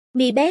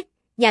Mibet,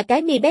 nhà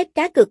cái Mibet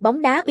cá cược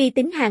bóng đá uy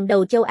tín hàng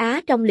đầu châu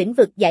Á trong lĩnh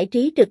vực giải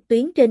trí trực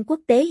tuyến trên quốc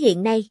tế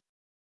hiện nay.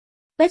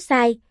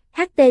 Website: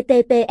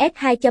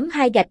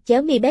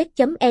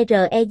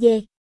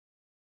 https://mibet.reg.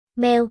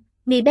 Mail: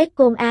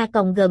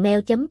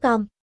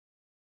 mibetcon@gmail.com.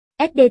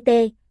 SĐT: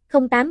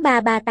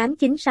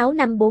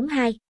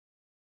 0833896542.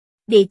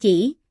 Địa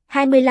chỉ: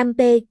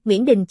 25P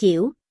Nguyễn Đình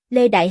Chiểu,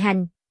 Lê Đại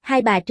Hành,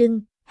 Hai Bà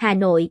Trưng, Hà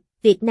Nội,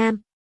 Việt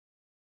Nam.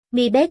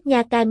 Mibet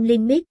Nha Cam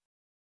Limit.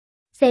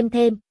 Xem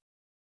thêm.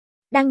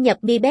 Đăng nhập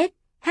Mibet: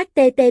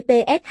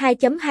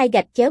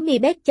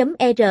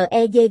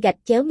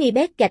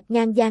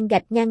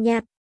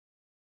 https://mibet.reg/mibet-gian-nhap.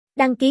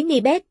 Đăng ký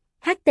Mibet: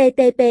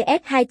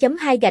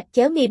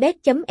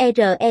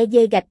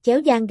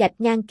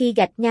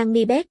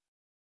 https://mibet.reg/gian-ki-mibet.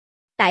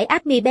 Tải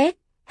app Mibet: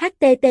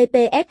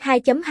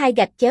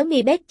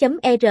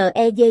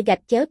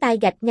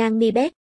 https://mibet.reg/tai-mibet.